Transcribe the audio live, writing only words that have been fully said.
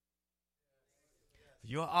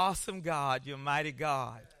You're awesome, God. You're mighty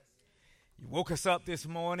God. You woke us up this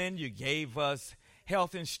morning. You gave us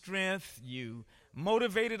health and strength. You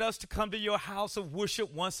motivated us to come to your house of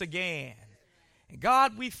worship once again. And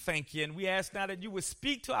God, we thank you, and we ask now that you would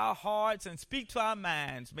speak to our hearts and speak to our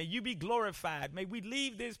minds. May you be glorified. May we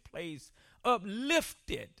leave this place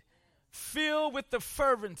uplifted, filled with the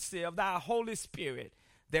fervency of thy Holy Spirit,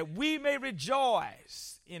 that we may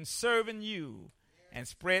rejoice in serving you and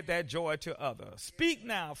spread that joy to others. Speak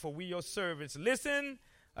now, for we your servants listen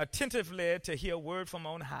attentively to hear a word from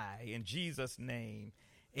on high. In Jesus' name,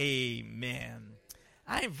 amen.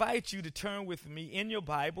 I invite you to turn with me in your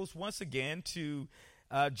Bibles once again to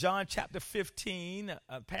John chapter 15,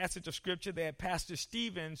 a passage of scripture that Pastor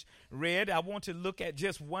Stevens read. I want to look at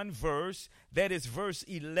just one verse. That is verse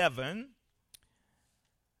 11.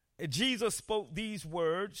 Jesus spoke these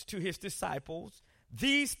words to his disciples.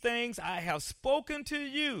 These things I have spoken to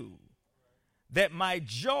you, that my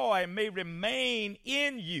joy may remain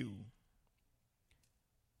in you,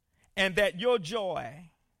 and that your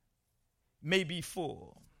joy may be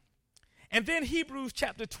full. And then Hebrews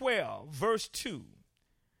chapter 12, verse 2.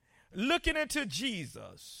 Looking unto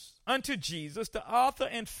Jesus, the author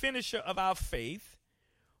and finisher of our faith,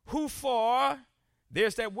 who for,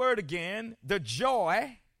 there's that word again, the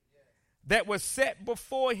joy that was set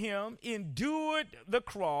before him endured the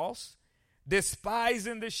cross,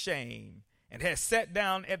 despising the shame, and has sat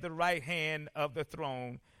down at the right hand of the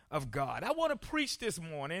throne of God. I want to preach this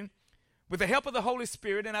morning with the help of the Holy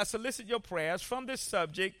Spirit, and I solicit your prayers from this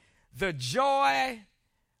subject, the joy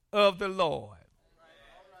of the Lord.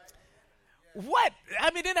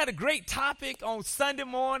 Isn't that a great topic on Sunday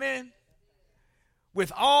morning?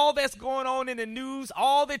 With all that's going on in the news,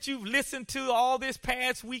 all that you've listened to all this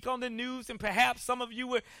past week on the news, and perhaps some of you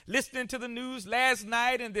were listening to the news last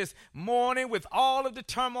night and this morning with all of the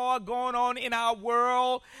turmoil going on in our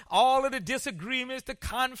world, all of the disagreements, the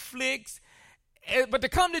conflicts, but to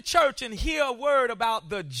come to church and hear a word about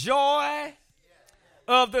the joy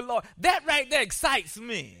of the Lord, that right there excites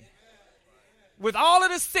me. With all of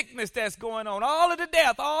the sickness that's going on, all of the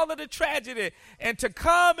death, all of the tragedy, and to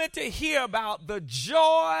come and to hear about the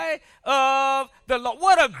joy of the Lord.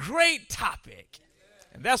 What a great topic.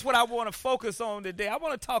 And that's what I want to focus on today. I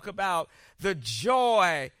want to talk about the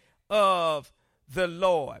joy of the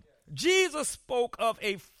Lord. Jesus spoke of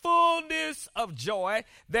a fullness of joy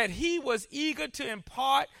that he was eager to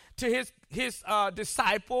impart to his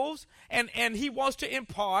disciples, and he wants to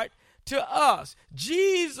impart to us.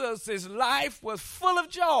 Jesus' life was full of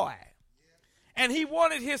joy, and he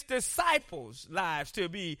wanted his disciples' lives to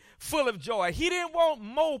be full of joy. He didn't want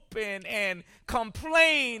moping and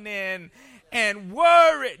complaining and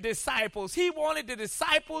worried disciples. He wanted the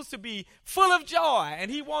disciples to be full of joy, and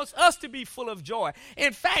he wants us to be full of joy.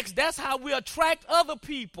 In fact, that's how we attract other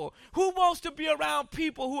people. Who wants to be around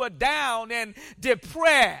people who are down and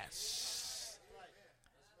depressed?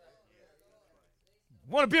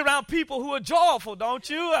 Want to be around people who are joyful, don't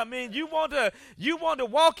you? I mean, you want to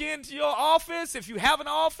walk into your office, if you have an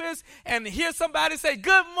office, and hear somebody say,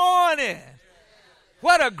 "Good morning.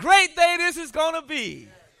 What a great day this is going to be."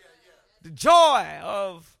 The joy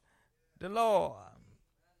of the Lord.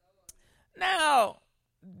 Now,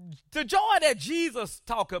 the joy that Jesus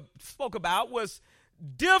spoke about was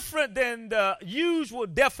different than the usual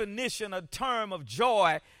definition or term of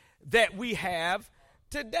joy that we have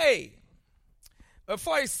today.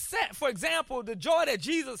 For example, the joy that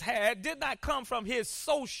Jesus had did not come from his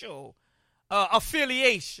social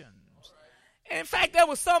affiliations. In fact, there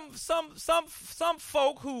were some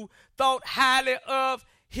folk who thought highly of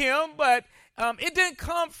him, but it didn't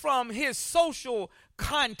come from his social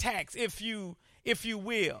contacts, if you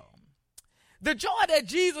will. The joy that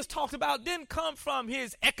Jesus talked about didn't come from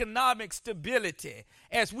his economic stability.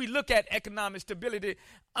 As we look at economic stability,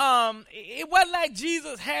 it wasn't like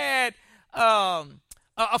Jesus had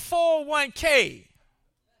a 401k.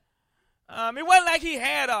 It wasn't like he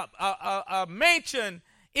had a mansion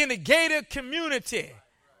in the gated community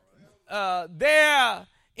there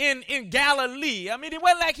in Galilee. I mean, it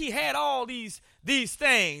wasn't like he had all these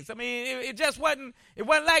things. I mean, it just wasn't. It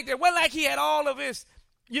wasn't like that. It wasn't like he had all of his,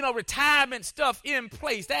 retirement stuff in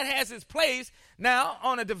place. That has its place. Now,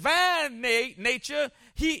 on a divine nature,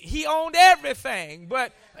 he owned everything,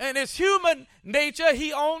 but in his human nature,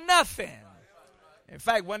 he owned nothing. In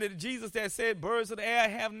fact, one of the Jesus that said, "Birds of the air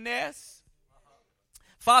have nests,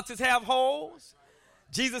 foxes have holes."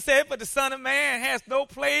 Jesus said, "But the Son of Man has no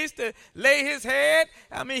place to lay his head."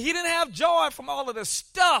 I mean, he didn't have joy from all of the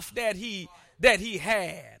stuff that he that he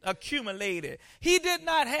had accumulated. He did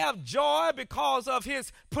not have joy because of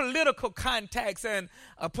his political contacts and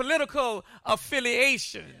political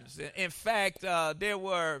affiliations. In fact, there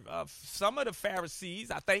were some of the Pharisees,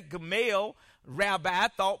 I think Gamaliel, rabbi,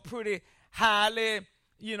 thought pretty highly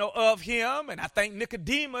of him. And I think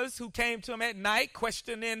Nicodemus, who came to him at night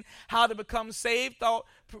questioning how to become saved, thought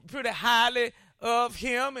pretty highly of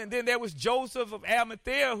him. And then there was Joseph of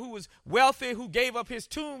Arimathea, who was wealthy, who gave up his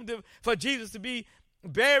tomb for Jesus to be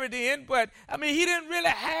buried in. But, he didn't really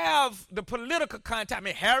have the political contact.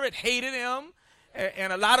 Herod hated him,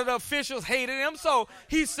 and a lot of the officials hated him. So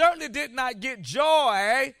he certainly did not get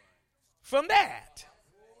joy from that.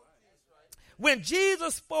 When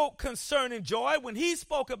Jesus spoke concerning joy, when he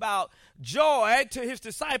spoke about joy to his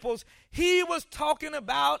disciples, he was talking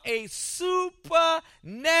about a supernatural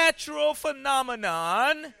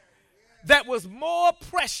phenomenon that was more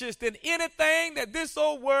precious than anything that this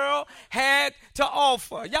old world had to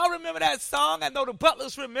offer. Y'all remember that song? I know the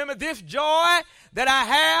Butlers remember. This joy that I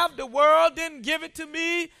have, the world didn't give it to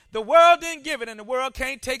me. The world didn't give it, and the world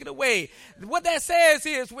can't take it away. What that says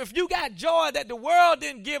is, if you got joy that the world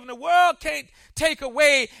didn't give and the world can't take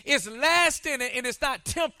away, it's lasting and it's not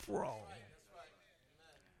temporal.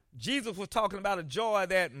 Jesus was talking about a joy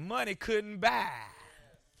that money couldn't buy.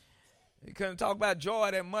 He couldn't talk about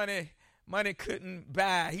joy that money couldn't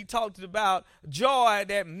buy. He talked about joy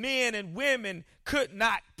that men and women could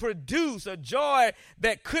not produce, a joy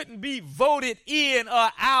that couldn't be voted in or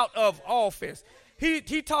out of office.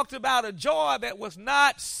 He talked about a joy that was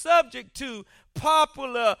not subject to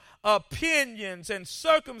popular opinions and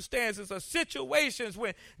circumstances or situations.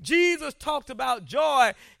 When Jesus talked about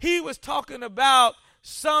joy, he was talking about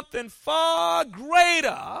something far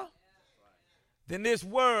greater than this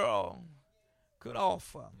world could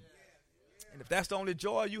offer. And if that's the only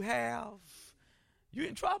joy you have, you're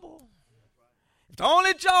in trouble. If the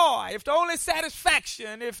only joy, if the only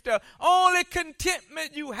satisfaction, if the only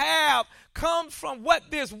contentment you have comes from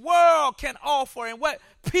what this world can offer and what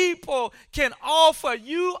people can offer,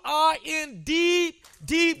 you are in deep,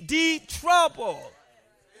 deep, deep trouble.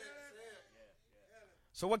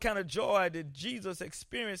 So what kind of joy did Jesus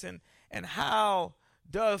experience, and how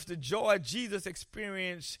does the joy Jesus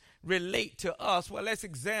experienced relate to us? Well, let's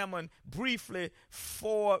examine briefly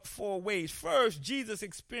four ways. First, Jesus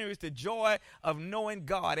experienced the joy of knowing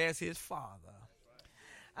God as his Father.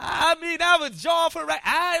 That was joyful, right?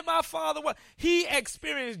 I and my Father. He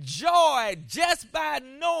experienced joy just by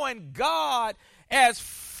knowing God as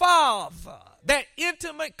Father. That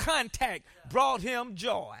intimate contact brought him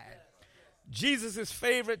joy. Jesus'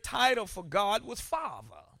 favorite title for God was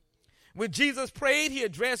Father. When Jesus prayed, he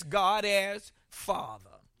addressed God as Father.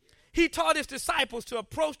 He taught his disciples to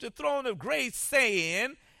approach the throne of grace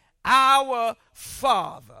saying, "Our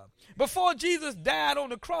Father." Before Jesus died on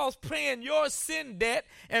the cross paying your sin debt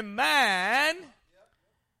and mine,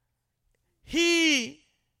 he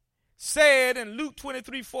said in Luke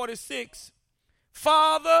 23:46,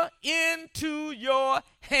 "Father, into your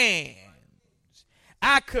hands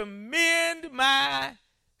I commend my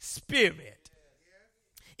spirit."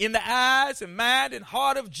 In the eyes and mind and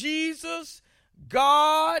heart of Jesus,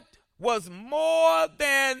 God was more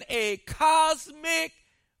than a cosmic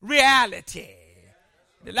reality.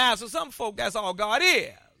 In the lives of some folk, that's all God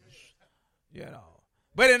is,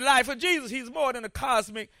 But in the life of Jesus, he's more than a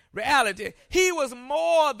cosmic reality. He was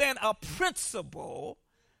more than a principle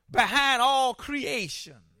behind all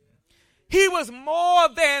creation. He was more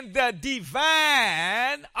than the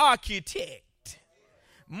divine architect,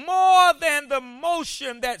 more than the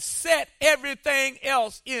motion that set everything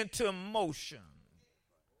else into motion.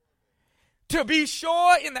 To be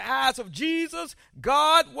sure, in the eyes of Jesus,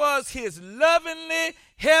 God was his lovingly,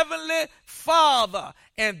 heavenly Father,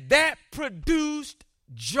 and that produced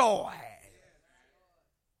joy.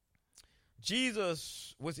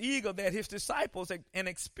 Jesus was eager that his disciples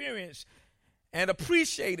experience and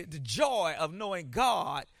appreciated the joy of knowing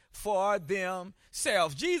God for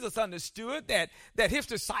themselves. Jesus understood that his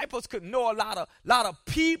disciples could know a lot of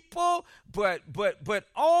people, but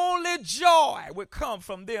only joy would come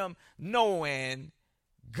from them knowing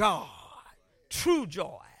God. True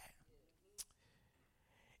joy.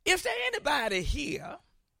 Is there anybody here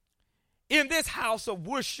in this house of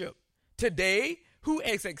worship today who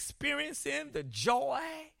is experiencing the joy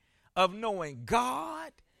of knowing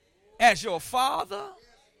God as your Father?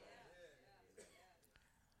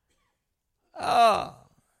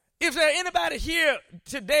 Is there anybody here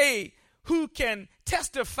today who can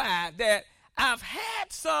testify that I've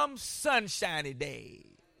had some sunshiny days,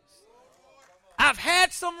 I've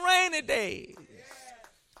had some rainy days,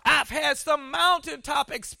 I I've had some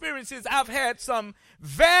mountaintop experiences. I've had some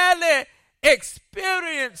valley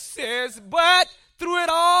experiences, but through it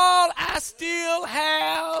all, I still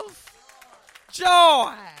have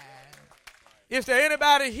joy. Is there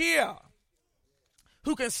anybody here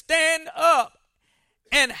who can stand up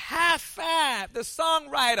and high five the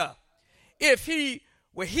songwriter if he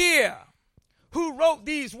were here, who wrote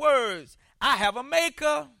these words? I have a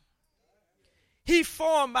maker. He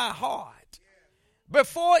formed my heart.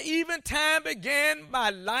 Before even time began,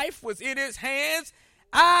 my life was in his hands.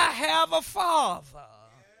 I have a father.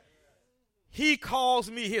 He calls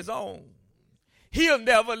me his own. He'll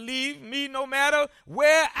never leave me no matter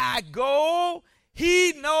where I go.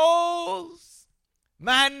 He knows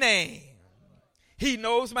my name. He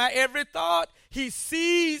knows my every thought. He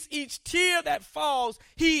sees each tear that falls.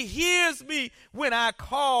 He hears me when I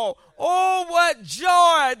call. Oh, what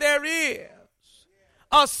joy there is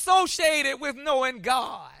associated with knowing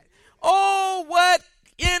God. Oh, what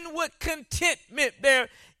inward contentment there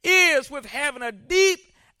is with having a deep,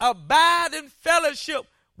 abiding fellowship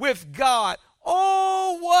with God.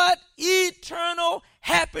 Oh, what eternal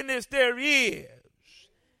happiness there is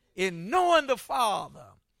in knowing the Father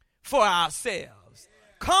for ourselves.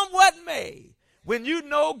 Come what may, when you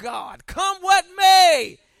know God. Come what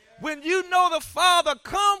may, when you know the Father.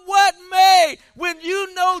 Come what may, when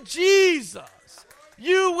you know Jesus.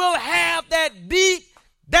 You will have that deep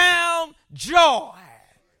down joy.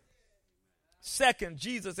 Second,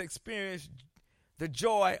 Jesus experienced the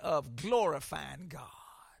joy of glorifying God.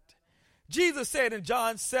 Jesus said in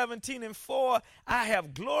John 17:4, I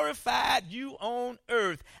have glorified you on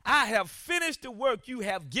earth. I have finished the work you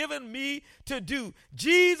have given me to do.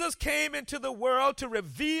 Jesus came into the world to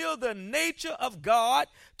reveal the nature of God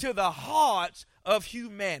to the hearts of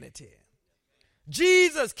humanity.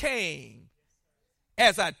 Jesus came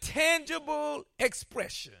as a tangible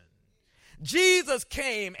expression. Jesus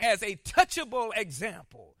came as a touchable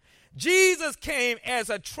example. Jesus came as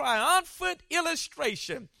a triumphant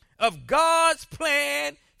illustration of God's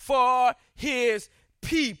plan for his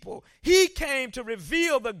people. He came to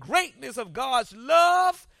reveal the greatness of God's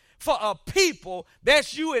love for a people,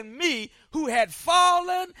 that's you and me, who had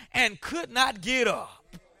fallen and could not get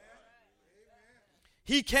up.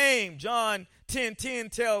 He came, John 10:10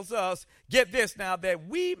 tells us, get this now, that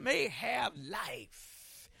we may have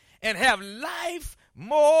life and have life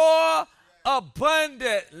more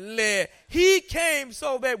abundantly. He came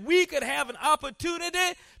so that we could have an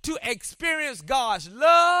opportunity to experience God's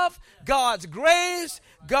love, God's grace,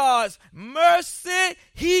 God's mercy.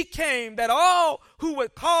 He came that all who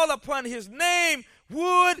would call upon his name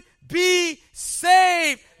would be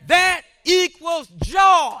saved. That equals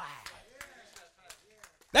joy.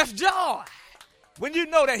 That's joy. When you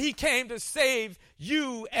know that he came to save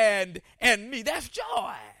you and me, that's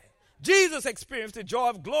joy. Jesus experienced the joy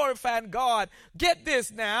of glorifying God. Get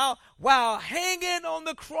this now, while hanging on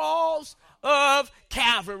the cross of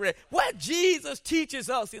Calvary. What Jesus teaches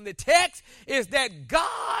us in the text is that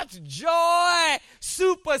God's joy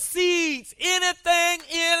supersedes anything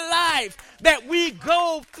in life that we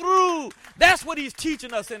go through. That's what he's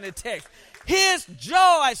teaching us in the text. His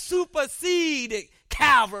joy superseded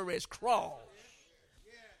Calvary's cross.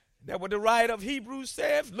 That's what the writer of Hebrews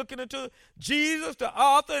says, looking into Jesus, the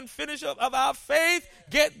author and finisher of our faith.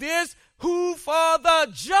 Get this, who for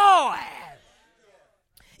the joy,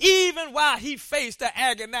 even while he faced the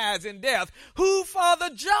agonizing death, who for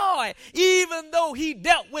the joy, even though he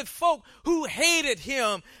dealt with folk who hated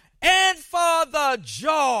him, and for the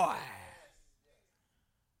joy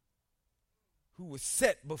who was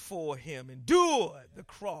set before him, endured the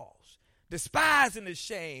cross, despising the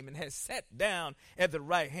shame, and has sat down at the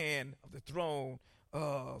right hand of the throne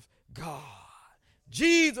of God.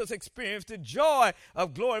 Jesus experienced the joy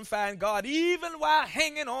of glorifying God even while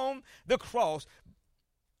hanging on the cross.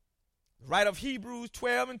 The writer of Hebrews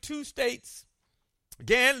 12:2 states,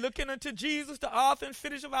 again, looking unto Jesus, the author and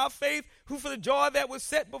finisher of our faith, who for the joy that was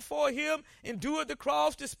set before him endured the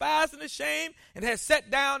cross, despising the shame, and has sat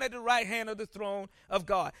down at the right hand of the throne of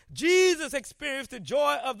God. Jesus experienced the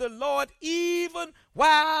joy of the Lord even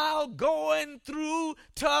while going through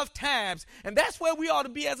tough times. And that's where we ought to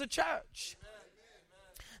be as a church.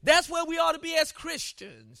 That's where we ought to be as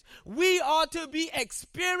Christians. We ought to be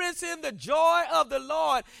experiencing the joy of the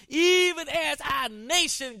Lord even as our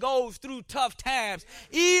nation goes through tough times,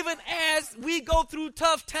 even as we go through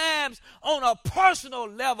tough times on a personal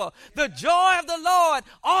level. The joy of the Lord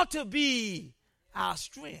ought to be our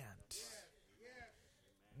strength.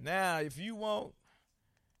 Now, if you want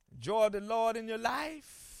joy of the Lord in your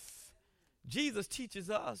life, Jesus teaches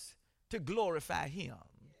us to glorify him.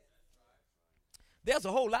 there's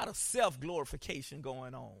a whole lot of self-glorification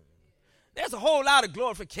going on. There's a whole lot of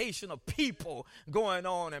glorification of people going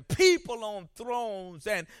on, and people on thrones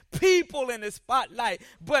and people in the spotlight.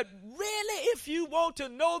 But really, if you want to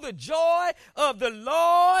know the joy of the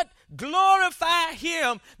Lord, glorify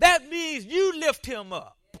him. That means you lift him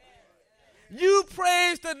up. You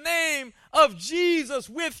praise the name of Jesus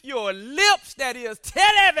with your lips, that is.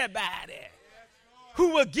 Tell everybody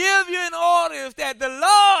who will give you an audience that the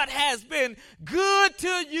Lord has been good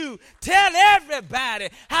to you. Tell everybody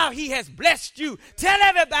how he has blessed you. Tell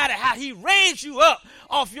everybody how he raised you up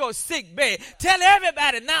off your sick bed. Tell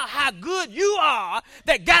everybody now how good you are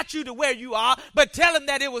that got you to where you are, but tell them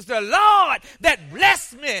that it was the Lord that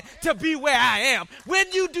blessed me to be where I am. When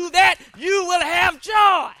you do that, you will have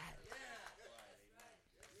joy.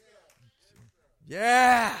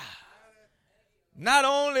 Yeah. Not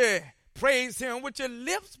only praise him with your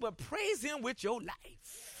lips, but praise him with your life.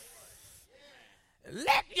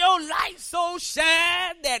 Let your light so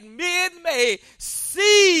shine that men may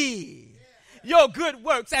see your good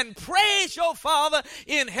works and praise your Father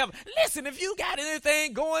in heaven. Listen, if you got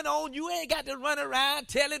anything going on, you ain't got to run around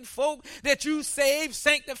telling folk that you saved,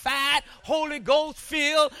 sanctified, Holy Ghost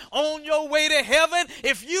filled, on your way to heaven.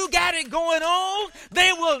 If you got it going on,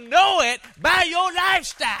 they will know it by your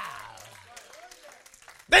lifestyle.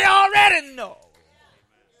 They already know.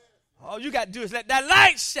 All you got to do is let that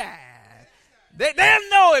light shine. They'll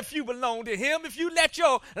know if you belong to him. If you let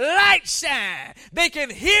your light shine, they can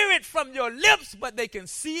hear it from your lips, but they can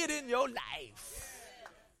see it in your life.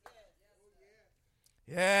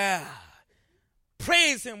 Yeah.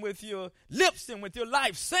 Praise him with your lips and with your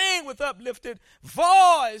life. Sing with uplifted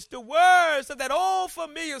voice the words of that old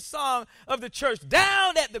familiar song of the church,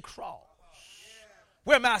 down at the cross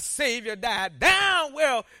where my Savior died, down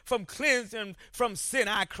where from cleansing from sin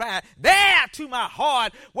I cried. There to my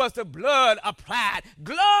heart was the blood applied.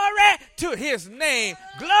 Glory to his name.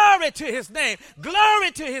 Glory to his name. Glory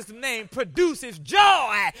to his name produces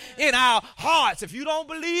joy in our hearts. If you don't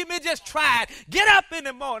believe me, just try it. Get up in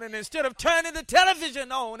the morning instead of turning the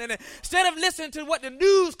television on, and instead of listening to what the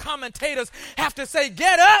news commentators have to say,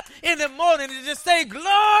 get up in the morning and just say, glory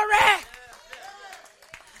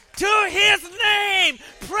to his name.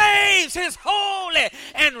 Praise his holy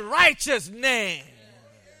and righteous name.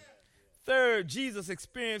 Third, Jesus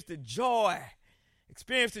experienced the joy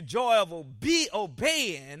of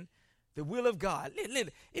obeying the will of God.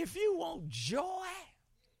 If you want joy,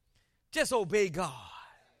 just obey God.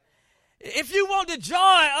 If you want the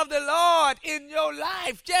joy of the Lord in your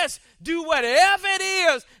life, just do whatever it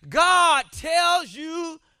is God tells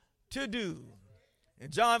you to do.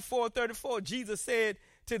 In John 4:34, Jesus said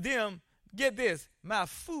to them, get this, my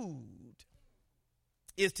food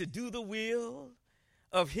is to do the will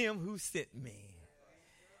of him who sent me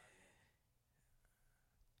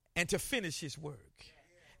and to finish his work.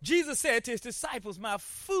 Jesus said to his disciples, my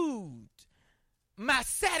food, my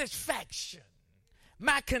satisfaction,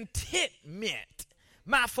 my contentment,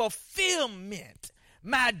 my fulfillment,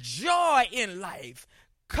 my joy in life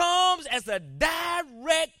comes as a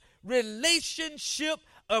direct relationship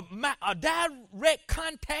a direct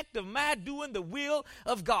contact of my doing the will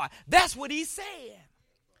of God. That's what he's saying.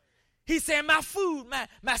 He's saying my food,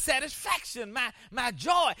 my satisfaction, my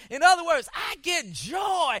joy. In other words, I get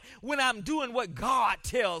joy when I'm doing what God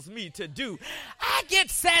tells me to do. I get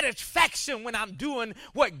satisfaction when I'm doing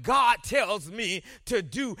what God tells me to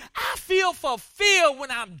do. I feel fulfilled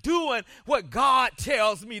when I'm doing what God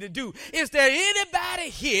tells me to do. Is there anybody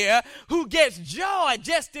here who gets joy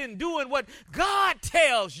just in doing what God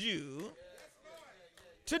tells you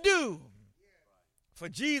to do? For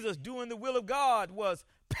Jesus, doing the will of God was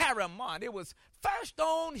paramount. It was first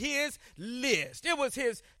on his list. It was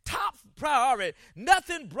his top priority.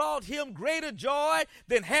 Nothing brought him greater joy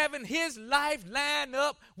than having his life line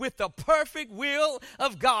up with the perfect will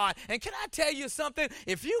of God. And can I tell you something?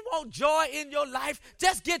 If you want joy in your life,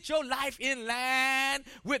 just get your life in line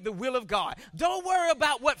with the will of God. Don't worry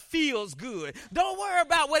about what feels good. Don't worry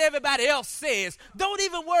about what everybody else says. Don't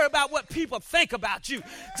even worry about what people think about you.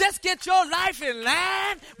 Just get your life in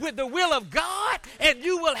line with the will of God, and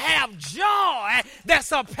you will have joy that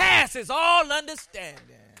surpasses all understanding.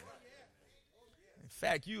 In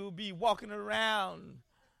fact, you'll be walking around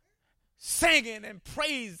singing and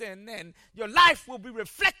praising, and your life will be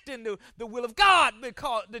reflecting the will of God,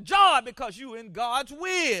 because the joy, because you're in God's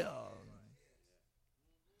will.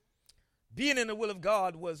 Being in the will of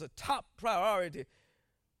God was a top priority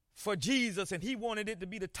for Jesus, and he wanted it to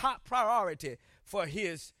be the top priority for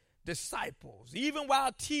his disciples. Even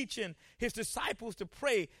while teaching his disciples to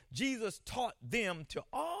pray, Jesus taught them to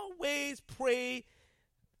always pray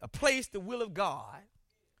place the will of God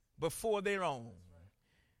before their own.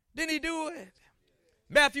 Didn't he do it?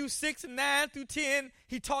 Matthew 6 and 9 through 10,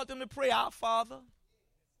 he taught them to pray, Our Father,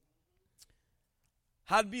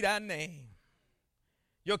 hallowed be thy name.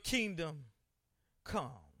 Your kingdom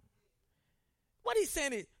come. What he's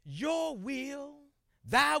saying is, your will,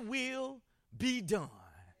 thy will be done.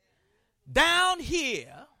 Down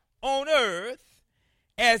here on earth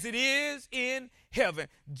as it is in heaven.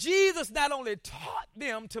 Jesus not only taught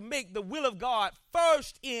them to make the will of God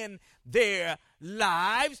first in their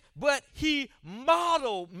lives, but he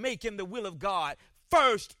modeled making the will of God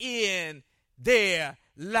first in their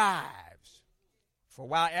lives. For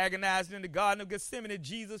while agonizing in the Garden of Gethsemane,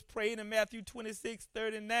 Jesus prayed in Matthew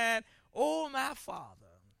 26:39, Oh, my Father,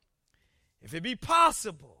 if it be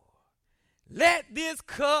possible, let this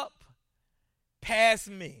cup pass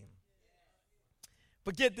me.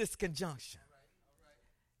 But get this conjunction.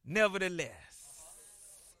 Nevertheless.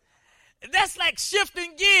 That's like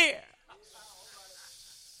shifting gear.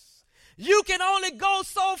 You can only go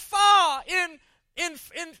so far in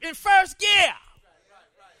first gear.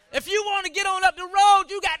 If you want to get on up the road,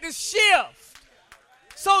 you got to shift.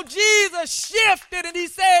 So Jesus shifted and he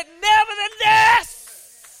said, nevertheless.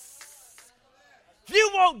 If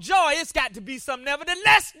you want joy, it's got to be some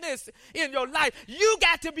neverthelessness in your life. You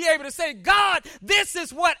got to be able to say, God, this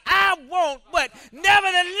is what I want, but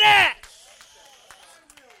nevertheless.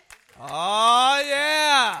 Oh,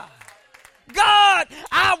 yeah. God,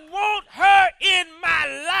 I want her in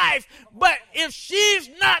my life, but if she's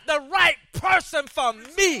not the right person for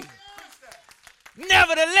me,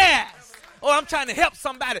 nevertheless. Oh, I'm trying to help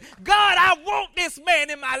somebody. God, I want this man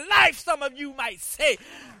in my life, some of you might say.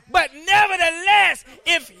 But nevertheless,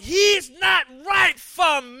 if he's not right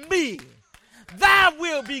for me, thy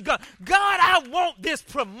will be done. God, I want this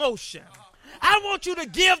promotion. I want you to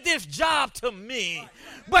give this job to me.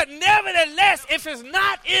 But nevertheless, if it's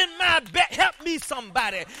not in my best, help me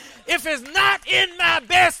somebody. If it's not in my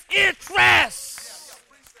best interest,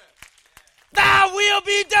 thy will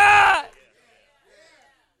be done.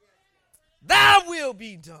 Thy will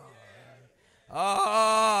be done.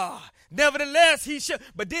 Nevertheless,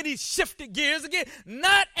 but then he shifted gears again.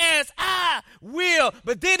 Not as I will,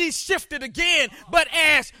 but then he shifted again. But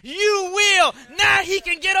as you will. Now he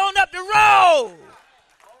can get on up the road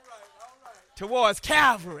towards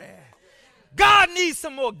Calvary. God needs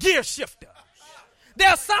some more gear shifters. There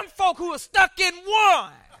are some folk who are stuck in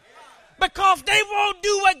one because they won't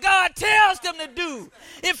do what God tells them to do.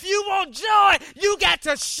 If you want joy, you got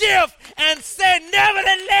to shift and say,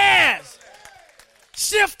 nevertheless.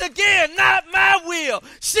 Shift again, not my will.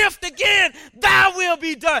 Shift again, thy will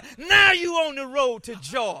be done. Now you on the road to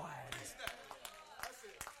joy.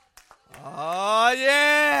 Oh,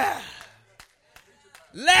 yeah.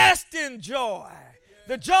 Lasting joy.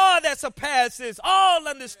 The joy that surpasses all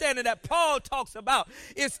understanding that Paul talks about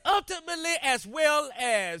is ultimately as well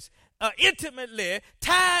as intimately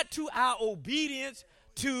tied to our obedience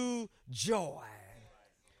to joy.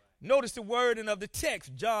 Notice the wording of the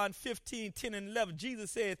text, John 15:10 and 11.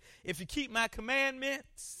 Jesus says, if you keep my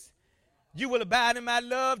commandments, you will abide in my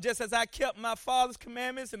love, just as I kept my Father's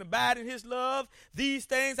commandments and abide in his love. These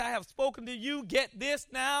things I have spoken to you. Get this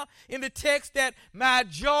now in the text, that my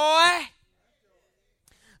joy.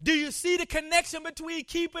 Do you see the connection between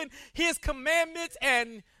keeping his commandments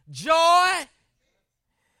and joy?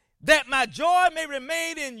 That my joy may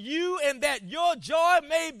remain in you and that your joy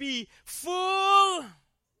may be full.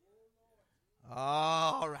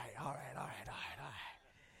 All right.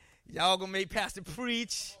 Y'all gonna make Pastor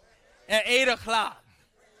preach at 8 o'clock.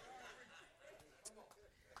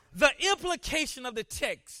 The implication of the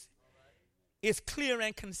text is clear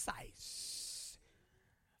and concise.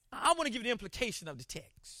 I want to give you the implication of the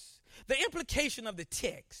text. The implication of the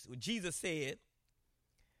text, what Jesus said,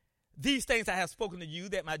 these things I have spoken to you,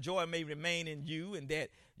 that my joy may remain in you and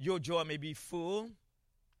that your joy may be full,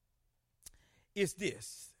 is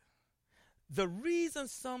this. The reason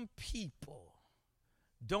some people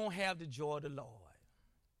don't have the joy of the Lord.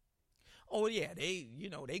 Oh, yeah, they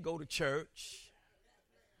go to church,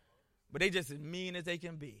 but they just as mean as they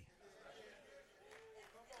can be.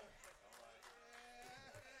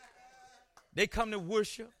 They come to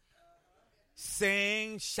worship,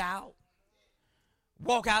 sing, shout,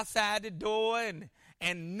 walk outside the door,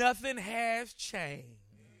 and nothing has changed.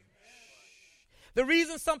 The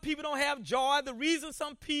reason some people don't have joy, the reason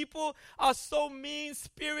some people are so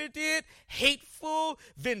mean-spirited, hateful,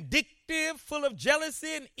 vindictive, full of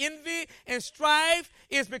jealousy and envy and strife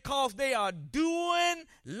is because they are doing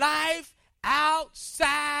life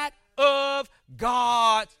outside of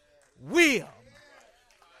God's will.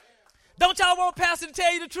 Don't y'all want pastor to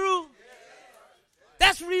tell you the truth?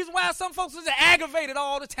 That's the reason why some folks are aggravated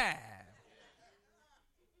all the time.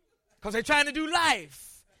 Because they're trying to do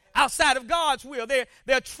life outside of God's will.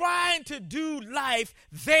 They're trying to do life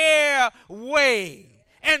their way.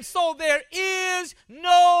 And so there is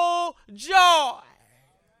no joy.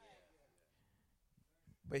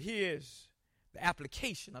 But here's the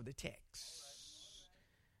application of the text.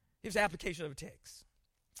 Here's the application of the text.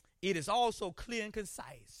 It is also clear and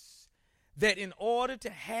concise that in order to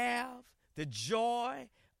have the joy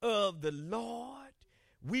of the Lord,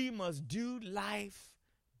 we must do life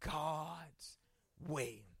God's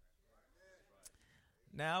way.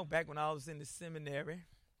 Now, back when I was in the seminary,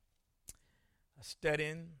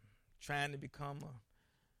 studying, trying to become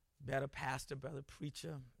a better pastor, better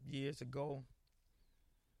preacher years ago,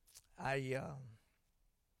 I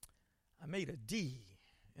made a D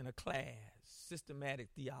in a class, systematic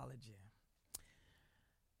theology.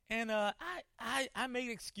 And I made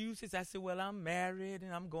excuses. I said, well, I'm married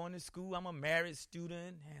and I'm going to school. I'm a married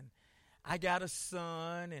student and I got a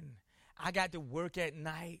son and I got to work at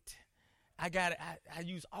night. I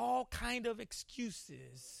use all kind of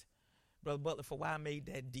excuses, Brother Butler, for why I made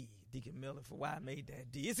that D. Deacon Miller, for why I made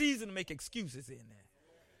that D. It's easy to make excuses in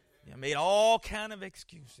there. I made all kind of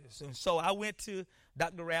excuses. And so I went to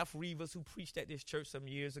Dr. Ralph Rivers, who preached at this church some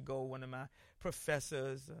years ago, one of my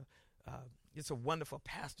professors. It's a wonderful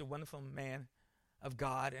pastor, wonderful man of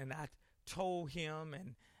God. And I told him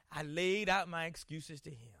and I laid out my excuses to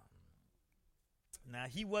him. Now,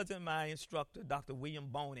 he wasn't my instructor. Dr. William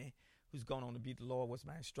Boney, who's going on to be the Lord, was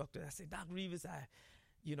my instructor. I said, Dr. Rivers,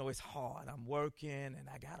 it's hard. I'm working and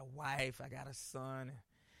I got a wife, I got a son.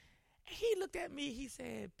 He looked at me, he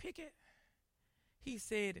said, Pickett, he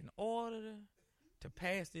said, in order to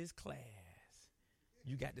pass this class,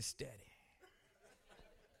 you got to study.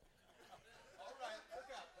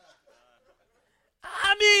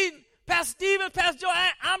 I mean, Pastor Stephen, Pastor Joe,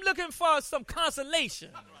 I'm looking for some consolation.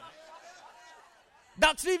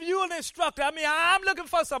 Dr. Stephen, you're an instructor. I mean, I'm looking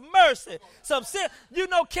for some mercy.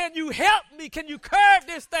 Can you help me? Can you curve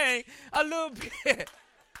this thing a little bit?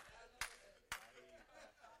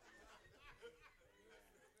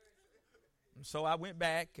 So I went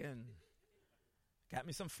back and got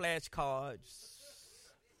me some flashcards.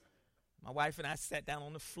 My wife and I sat down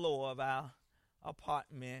on the floor of our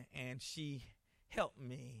apartment, and she helped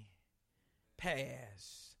me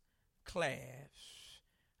pass class.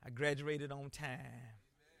 I graduated on time.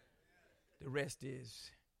 The rest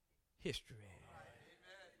is history.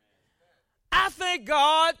 I thank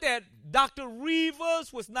God that Dr.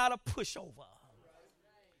 Rivers was not a pushover.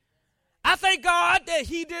 I thank God that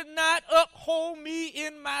he did not uphold me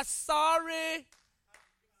in my sorry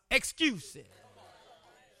excuses.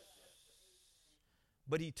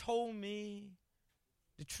 But he told me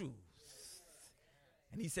the truth.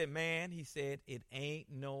 And he said, man, it ain't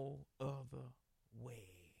no other way.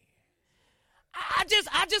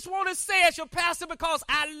 I just want to say as your pastor, because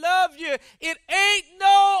I love you, it ain't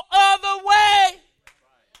no other way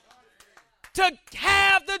to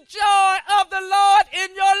have the joy of the Lord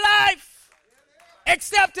in your life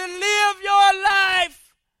except to live your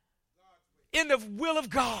life in the will of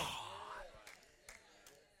God.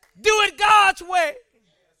 Do it God's way.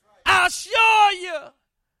 I assure you,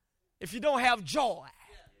 if you don't have joy,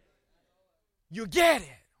 you'll get it.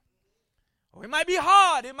 Or it might be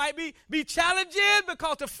hard. It might be challenging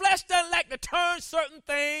because the flesh doesn't like to turn certain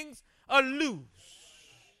things loose.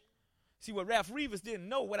 See, what Ralph Rivers didn't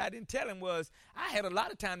know, what I didn't tell him was, I had a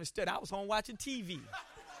lot of time to study. I was home watching TV.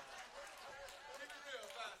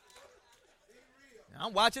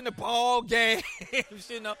 I'm watching the ball games,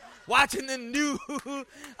 watching the news,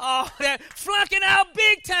 all that, flunking out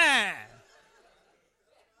big time.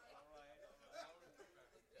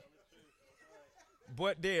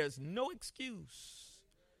 But there's no excuse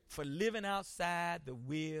for living outside the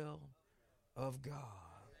will of God.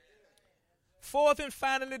 Fourth and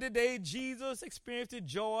finally today, Jesus experienced the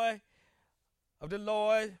joy of the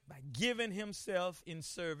Lord by giving himself in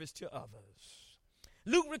service to others.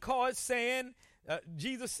 Luke records saying,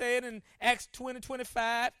 Jesus said in Acts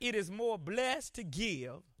 20:25, it is more blessed to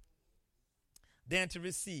give than to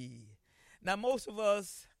receive. Now, most of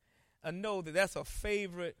us know that that's a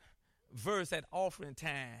favorite verse at offering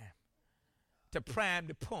time to prime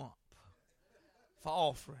the pump for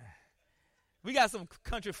offering. We got some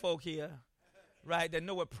country folk here, right, that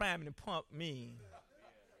know what priming the pump means.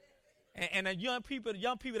 And the young people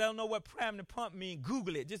that don't know what priming the pump means,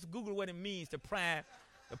 Google it. Just Google what it means to prime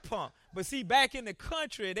the pump. But see, back in the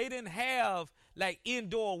country, they didn't have like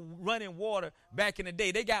indoor running water back in the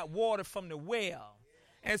day. They got water from the well.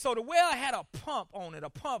 And so the well had a pump on it, a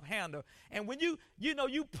pump handle. And when you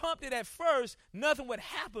pumped it at first, nothing would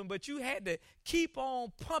happen, but you had to keep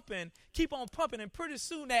on pumping, and pretty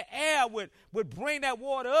soon that air would bring that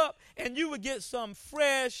water up, and you would get some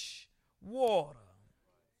fresh water.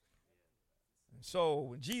 And so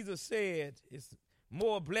when Jesus said it's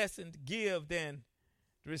more blessing to give than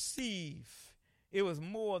to receive, it was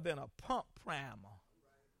more than a pump primer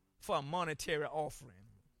for a monetary offering.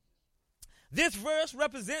 This verse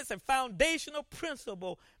represents a foundational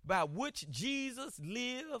principle by which Jesus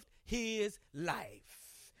lived his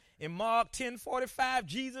life. In Mark 10:45,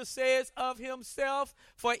 Jesus says of himself,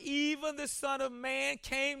 "For even the Son of Man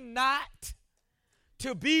came not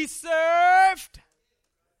to be served,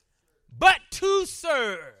 but to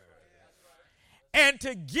serve, and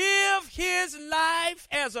to give his life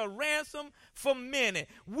as a ransom for many."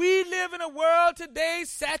 We live in a world today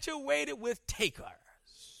saturated with takers.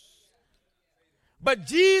 But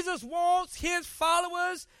Jesus wants his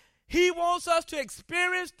followers, he wants us to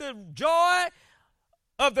experience the joy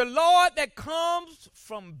of the Lord that comes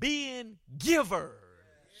from being givers.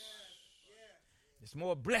 It's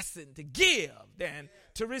more blessing to give than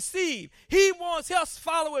to receive. He wants his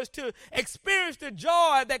followers to experience the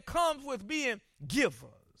joy that comes with being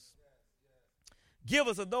givers.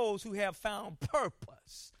 Givers are those who have found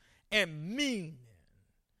purpose and meaning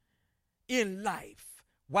in life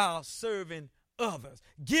while serving others.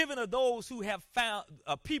 Giving are those who have found,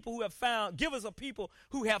 givers are people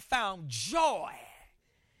who have found joy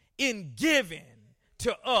in giving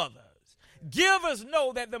to others. Givers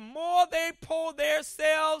know that the more they pour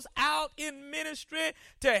themselves out in ministry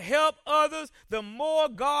to help others, the more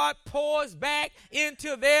God pours back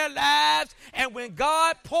into their lives. And when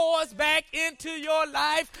God pours back into your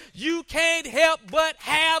life, you can't help but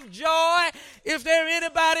have joy. Is there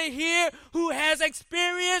anybody here who has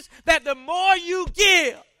experienced that the more you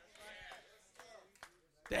give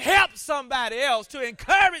to help somebody else, to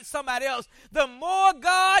encourage somebody else, the more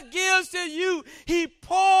God gives to you, he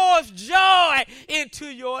pours joy into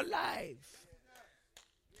your life.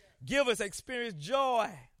 Givers experience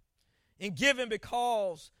joy in giving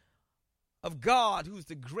because of God, who's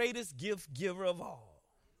the greatest gift giver of all.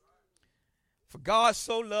 For God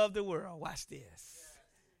so loved the world, watch this,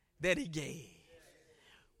 that he gave.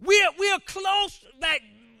 We are close,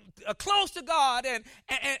 close to God and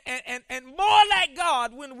more like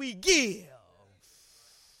God when we give.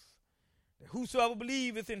 Whosoever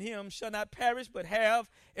believeth in him shall not perish but have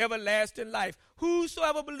everlasting life.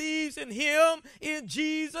 Whosoever believes in him, in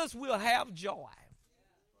Jesus, will have joy.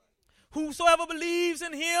 Whosoever believes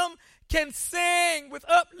in him can sing with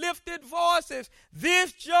uplifted voices,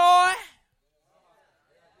 "This joy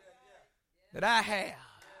that I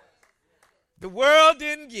have, the world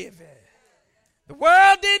didn't give it. The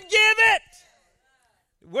world didn't give it.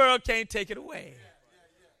 The world can't take it away.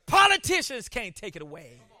 Politicians can't take it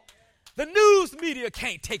away. The news media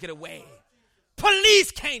can't take it away.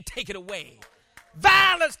 Police can't take it away.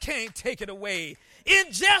 Violence can't take it away.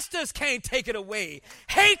 Injustice can't take it away.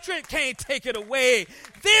 Hatred can't take it away.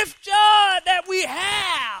 This joy that we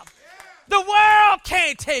have, the world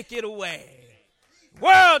can't take it away. The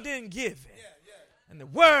world didn't give it. And the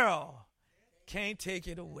world can't take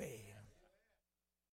it away.